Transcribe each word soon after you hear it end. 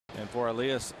for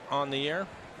Elias on the year.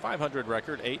 500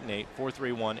 record, 8-8,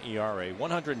 4.31 ERA,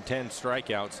 110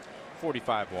 strikeouts,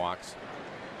 45 walks.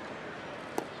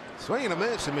 Swing and a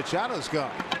miss, and Machado's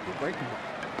gone. Good breaking ball.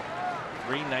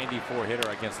 394 hitter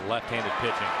against left-handed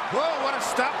pitching. Whoa, what a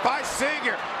stop by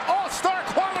Seager. All-star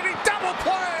quality double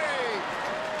play.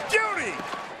 Beauty.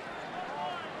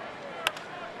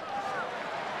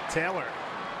 Taylor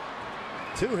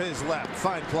to his left.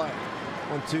 Fine play.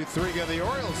 1, 2, 3 go the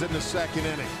Orioles in the second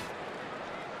inning.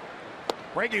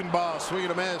 Breaking ball, swing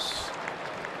and a miss.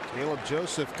 Caleb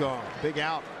Joseph gone. Big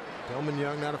out. Delman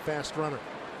Young not a fast runner.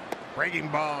 Breaking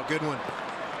ball, good one.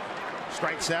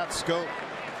 Strikes out Scope.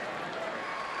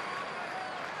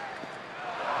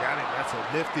 Got him. That's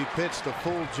a nifty pitch to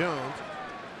fool Jones.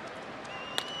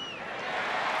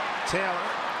 Taylor,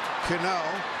 Cano,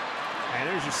 and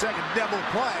there's your second double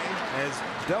play as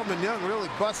Delman Young really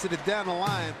busted it down the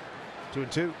line.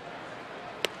 2-2.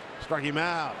 Struck him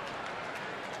out.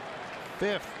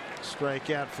 5th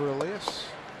strikeout for Elias.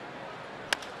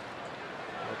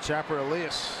 Chopper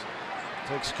Elias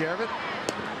takes care of it.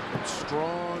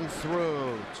 Strong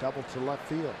throw, double to left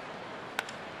field.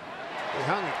 He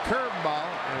hung a curveball,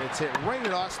 and it's hit right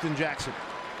at Austin Jackson.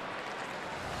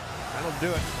 That'll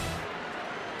do it.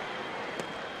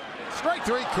 Strike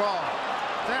 3 call.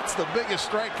 That's the biggest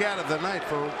strikeout of the night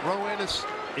for Roenis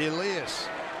Elias.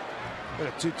 Got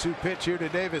a 2-2 pitch here to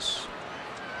Davis.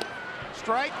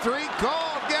 Strike 3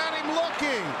 call. Got him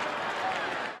looking.